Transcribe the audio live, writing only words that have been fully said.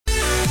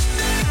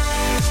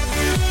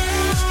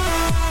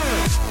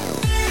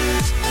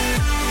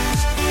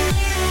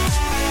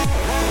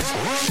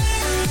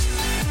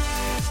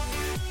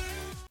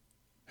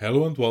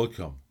Hello and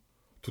welcome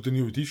to the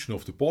new edition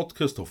of the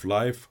podcast of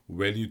Life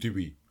Value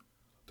TV,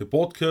 the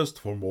podcast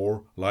for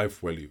more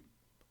life value.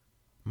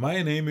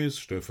 My name is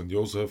Stefan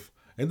Josef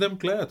and I'm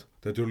glad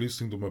that you're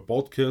listening to my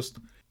podcast,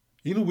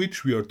 in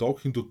which we are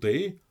talking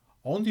today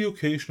on the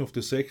occasion of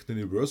the second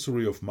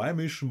anniversary of my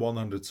mission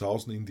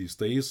 100,000 in these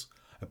days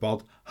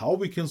about how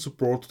we can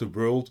support the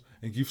world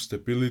and give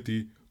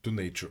stability to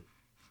nature.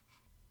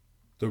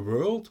 The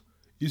world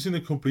is in a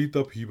complete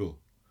upheaval.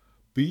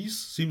 Peace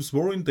seems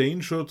more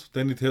endangered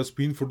than it has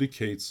been for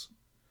decades.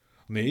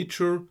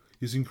 Nature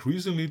is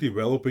increasingly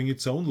developing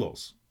its own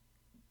laws.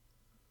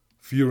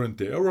 Fear and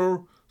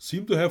terror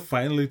seem to have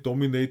finally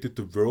dominated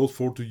the world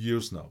for 2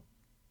 years now.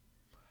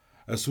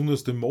 As soon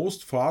as the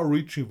most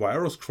far-reaching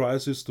virus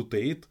crisis to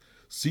date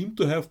seem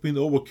to have been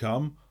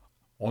overcome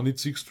on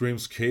its extreme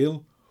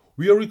scale,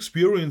 we are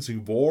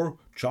experiencing war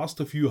just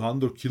a few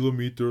hundred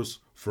kilometers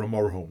from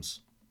our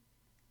homes.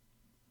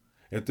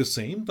 At the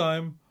same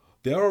time,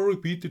 there are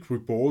repeated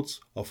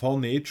reports of how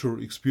nature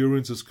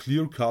experiences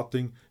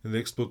clear-cutting and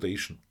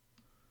exploitation.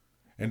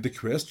 And the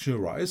question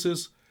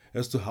arises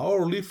as to how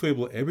our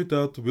livable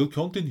habitat will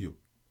continue.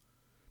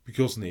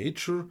 Because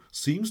nature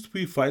seems to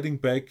be fighting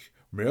back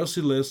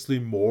mercilessly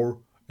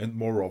more and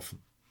more often.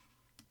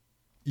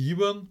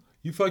 Even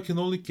if I can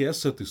only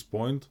guess at this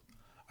point,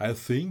 I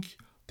think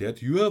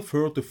that you have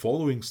heard the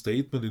following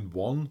statement in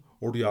one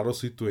or the other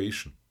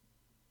situation.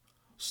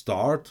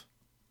 Start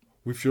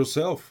with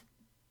yourself.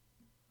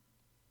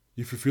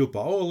 If you feel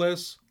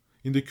powerless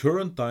in the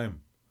current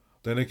time,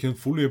 then I can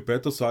fully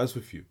empathize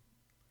with you.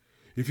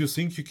 If you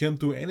think you can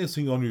do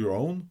anything on your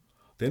own,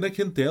 then I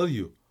can tell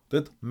you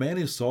that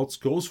many thoughts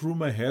go through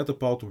my head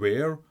about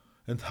where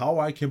and how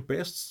I can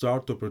best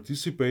start to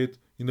participate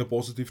in a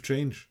positive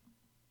change.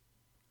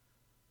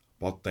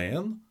 But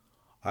then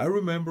I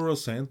remember a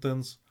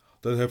sentence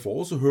that I have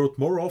also heard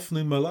more often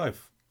in my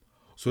life,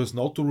 so as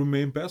not to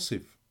remain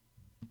passive.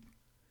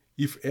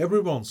 If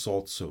everyone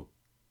thought so.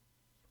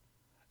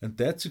 And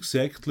that's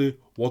exactly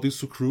what is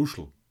so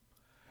crucial.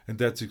 And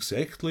that's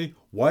exactly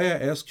why I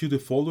ask you the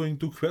following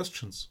 2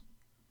 questions.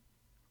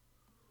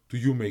 Do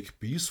you make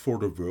peace for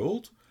the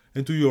world?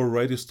 And do you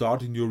already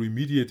start in your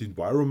immediate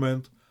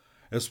environment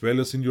as well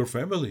as in your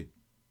family?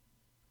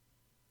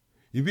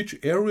 In which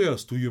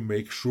areas do you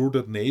make sure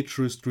that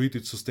nature is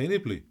treated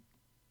sustainably?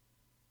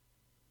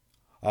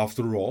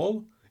 After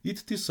all,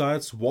 it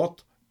decides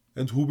what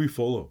and who we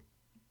follow.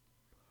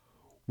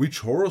 Which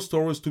horror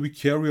stories do we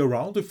carry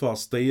around with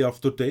us day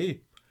after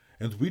day,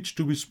 and which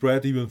do we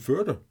spread even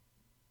further?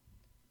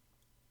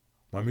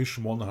 My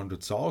mission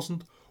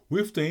 100,000,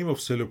 with the aim of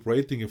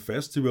celebrating a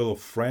festival of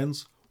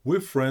friends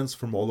with friends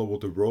from all over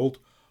the world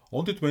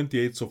on the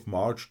 28th of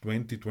March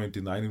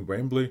 2029 in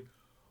Wembley,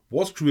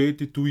 was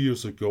created 2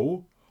 years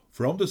ago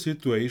from the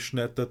situation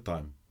at that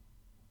time.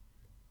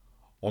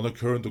 On a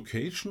current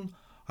occasion,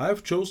 I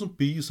have chosen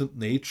peace and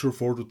nature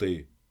for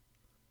today.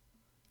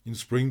 In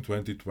spring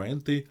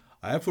 2020,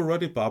 I have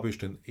already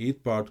published an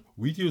 8-part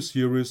video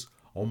series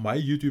on my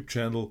YouTube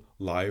channel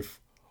Life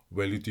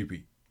Value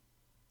TV.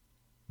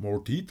 More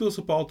details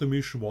about the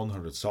mission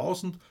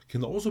 100,000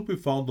 can also be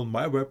found on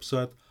my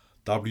website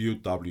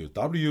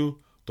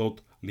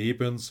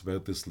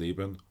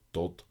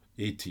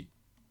www.lebenswertesleben.at.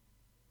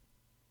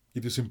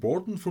 It is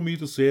important for me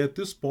to say at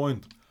this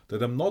point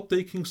that I'm not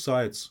taking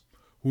sides,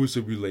 who is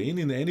a villain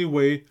in any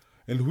way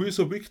and who is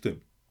a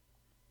victim.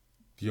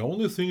 The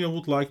only thing I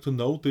would like to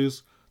note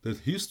is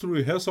that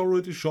history has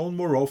already shown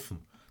more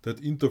often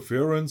that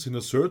interference in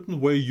a certain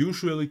way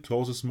usually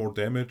causes more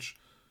damage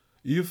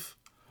if,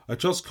 I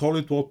just call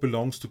it what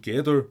belongs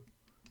together,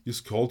 is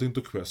called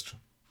into question.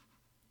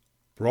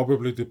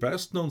 Probably the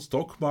best known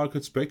stock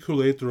market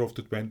speculator of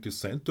the 20th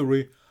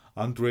century,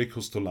 Andrei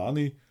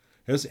Kostolany,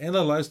 has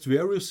analyzed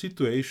various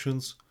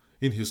situations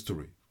in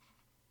history.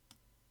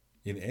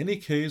 In any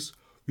case,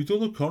 we do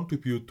not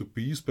contribute to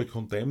peace by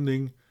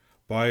condemning,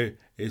 by,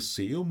 as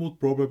Seum would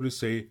probably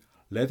say,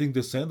 letting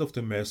the sand of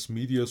the mass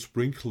media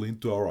sprinkle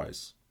into our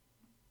eyes.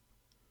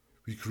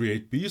 We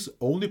create peace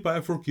only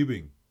by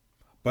forgiving,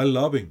 by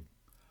loving,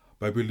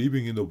 by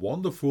believing in a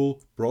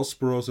wonderful,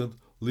 prosperous and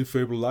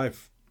livable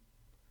life.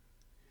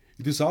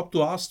 It is up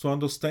to us to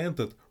understand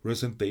that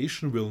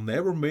resignation will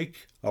never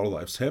make our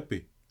lives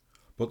happy,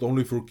 but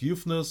only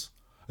forgiveness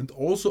and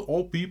also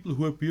all people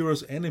who appear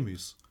as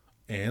enemies,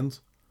 and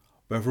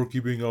by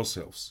forgiving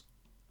ourselves.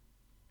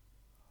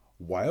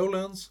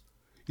 Violence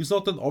is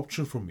not an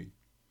option for me,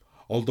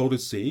 although the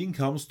saying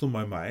comes to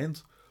my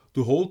mind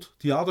to hold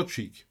the other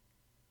cheek.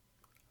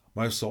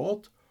 My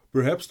thought,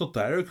 perhaps not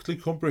directly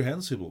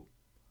comprehensible.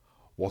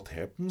 What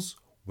happens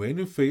when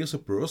you face a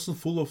person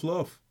full of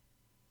love?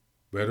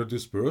 Whether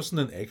this person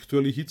then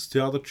actually hits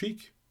the other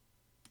cheek?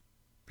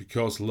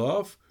 Because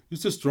love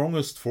is the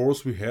strongest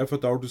force we have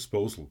at our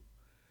disposal,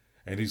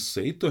 and is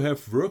said to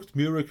have worked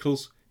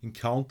miracles in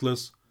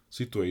countless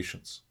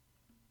situations.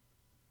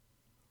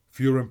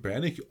 Fear and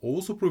panic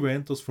also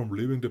prevent us from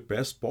living the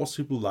best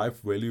possible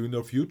life value in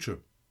our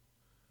future.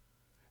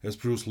 As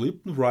Bruce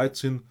Lipton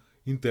writes in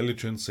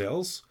Intelligent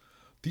Cells,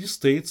 these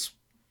states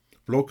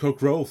block our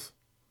growth,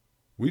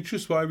 which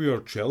is why we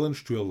are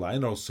challenged to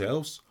align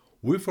ourselves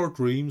with our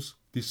dreams,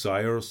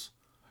 desires,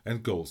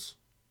 and goals.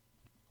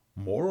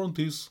 More on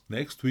this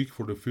next week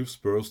for the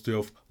 5th birthday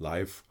of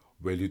Life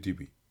Value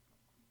TV.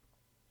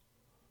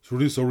 Through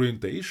this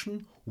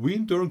orientation, we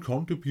in turn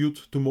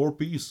contribute to more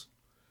peace.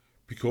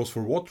 Because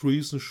for what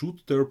reason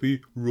should there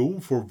be room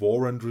for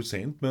war and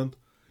resentment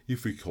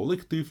if we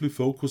collectively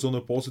focus on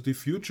a positive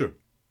future?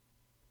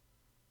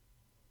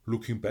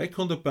 Looking back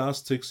on the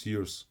past 6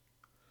 years,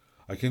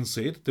 I can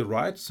say that the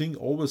right thing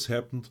always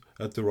happened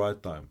at the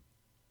right time.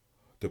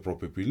 The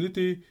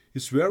probability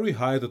is very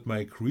high that my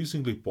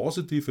increasingly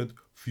positive and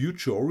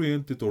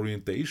future-oriented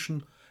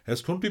orientation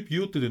has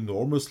contributed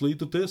enormously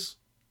to this.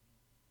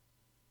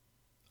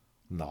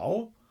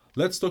 Now,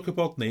 let's talk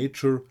about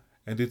nature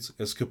and its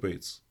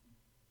escapades.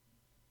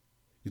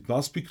 It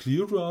must be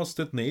clear to us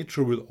that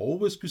nature will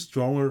always be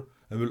stronger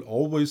and will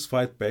always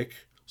fight back,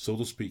 so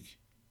to speak.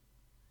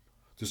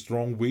 The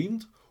strong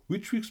wind,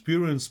 which we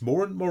experience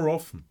more and more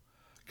often,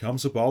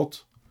 comes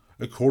about,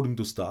 according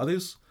to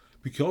studies,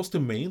 because the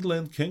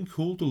mainland can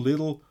cool too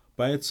little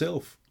by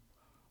itself,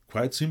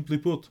 quite simply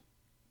put.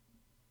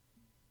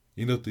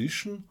 In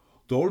addition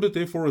to all the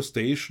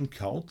deforestation,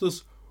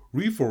 countless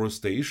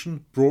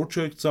reforestation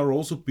projects are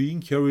also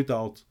being carried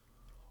out,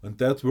 and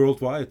that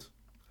worldwide,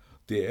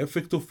 the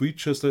effect of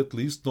which has at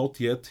least not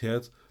yet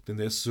had the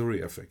necessary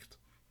effect.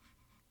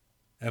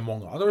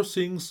 Among other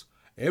things,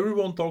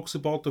 everyone talks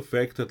about the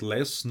fact that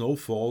less snow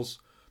falls,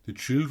 the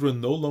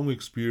children no longer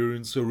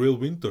experience a real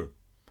winter,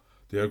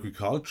 the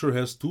agriculture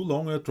has too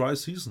long a dry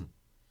season,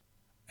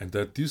 and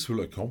that this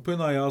will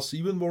accompany us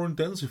even more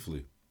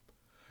intensively,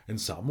 and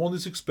someone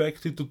is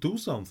expected to do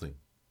something.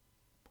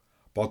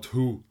 But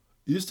who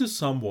is this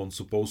someone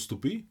supposed to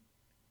be?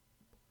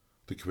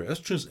 The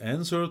question is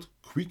answered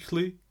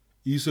quickly,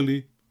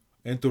 easily,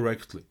 and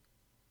directly.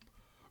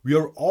 We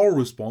are all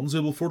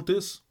responsible for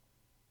this.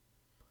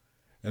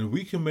 And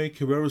we can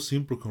make a very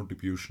simple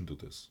contribution to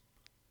this.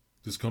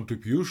 This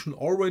contribution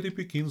already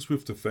begins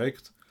with the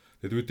fact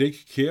that we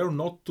take care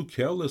not to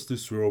carelessly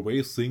throw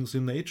away things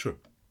in nature.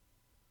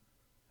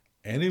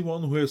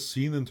 Anyone who has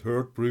seen and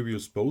heard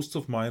previous posts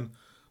of mine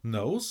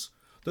knows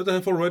that I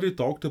have already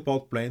talked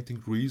about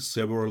planting trees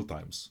several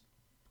times.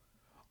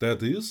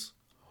 That is,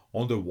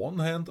 on the one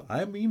hand,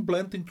 I mean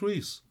planting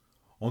trees.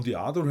 On the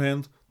other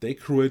hand,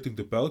 decorating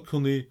the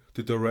balcony,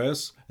 the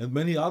terrace, and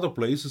many other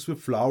places with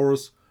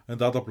flowers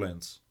and other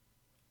plants.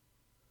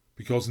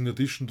 Because in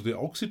addition to the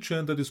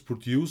oxygen that is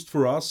produced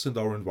for us and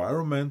our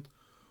environment,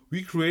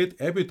 we create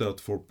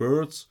habitat for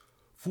birds,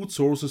 food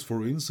sources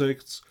for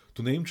insects,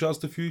 to name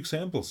just a few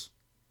examples.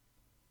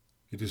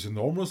 It is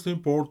enormously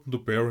important to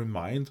bear in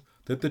mind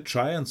that the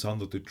giants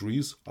under the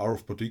trees are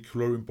of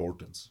particular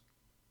importance.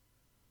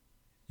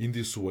 In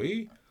this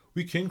way,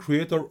 we can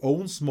create our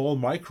own small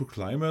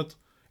microclimate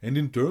and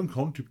in turn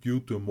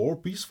contribute to a more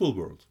peaceful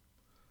world,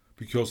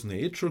 because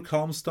nature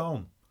calms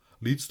down,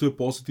 leads to a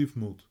positive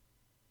mood.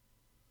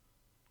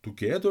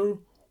 Together,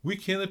 we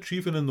can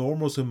achieve an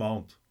enormous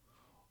amount.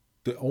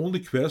 The only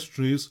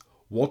question is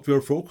what we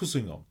are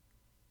focusing on.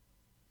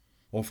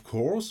 Of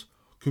course,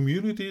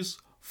 communities,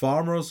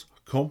 farmers,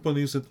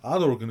 companies and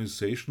other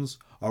organizations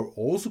are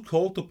also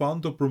called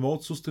upon to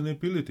promote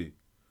sustainability,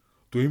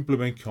 to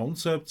implement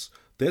concepts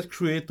that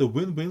create a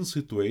win-win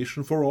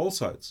situation for all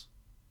sides.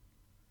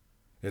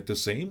 At the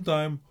same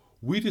time,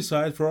 we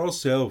decide for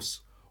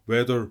ourselves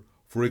whether,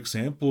 for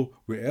example,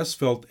 we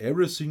asphalt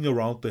everything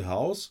around the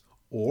house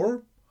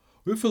or,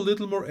 with a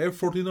little more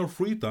effort in our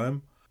free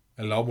time,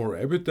 allow more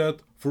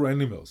habitat for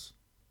animals.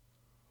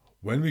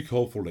 When we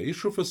call for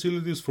leisure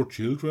facilities for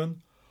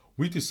children,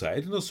 we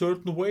decide in a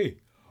certain way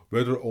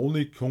whether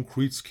only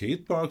concrete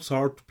skate parks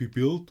are to be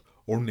built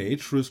or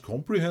nature is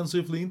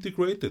comprehensively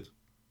integrated.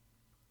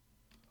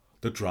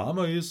 The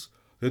drama is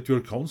that we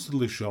are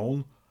constantly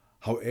shown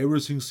how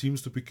everything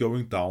seems to be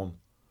going down,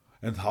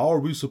 and how are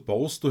we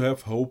supposed to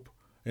have hope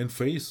and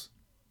faith?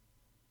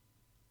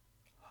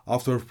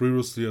 After I've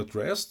previously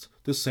addressed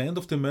the sand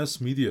of the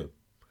mass media,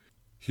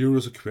 here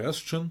is a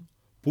question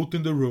put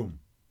in the room.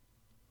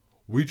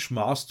 Which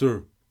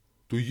master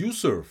do you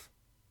serve?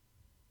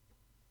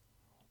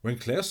 When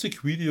classic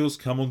videos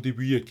come on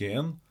TV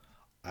again,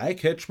 I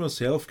catch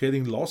myself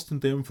getting lost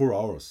in them for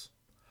hours.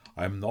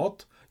 I am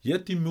not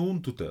yet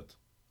immune to that.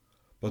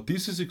 But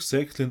this is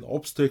exactly an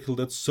obstacle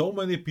that so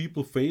many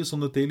people face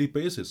on a daily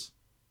basis.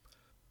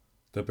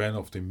 The ban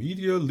of the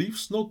media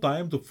leaves no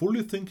time to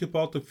fully think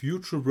about the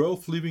future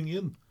worth living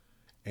in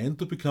and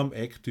to become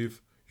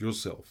active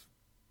yourself.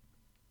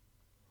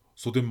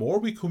 So the more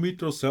we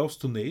commit ourselves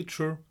to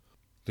nature,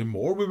 the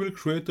more we will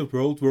create a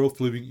world worth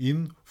living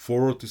in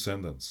for our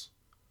descendants.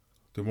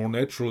 The more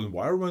natural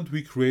environment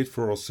we create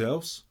for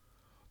ourselves,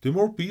 the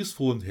more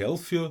peaceful and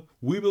healthier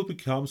we will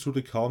become through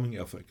the calming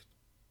effect.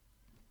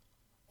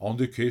 On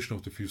the occasion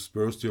of the 5th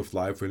birthday of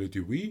Life Value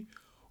TV,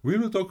 we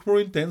will talk more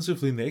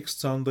intensively next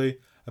Sunday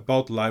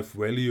about life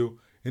value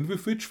and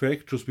with which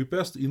factors we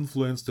best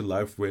influence the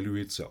life value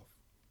itself.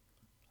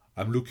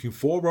 I'm looking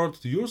forward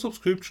to your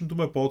subscription to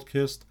my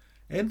podcast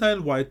and I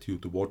invite you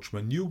to watch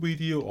my new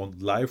video on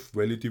Life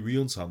Value TV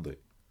on Sunday.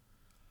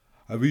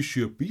 I wish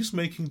you a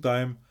peacemaking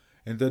time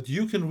and that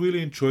you can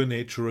really enjoy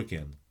nature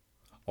again.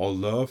 All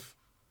love,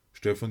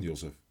 Stefan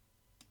Josef.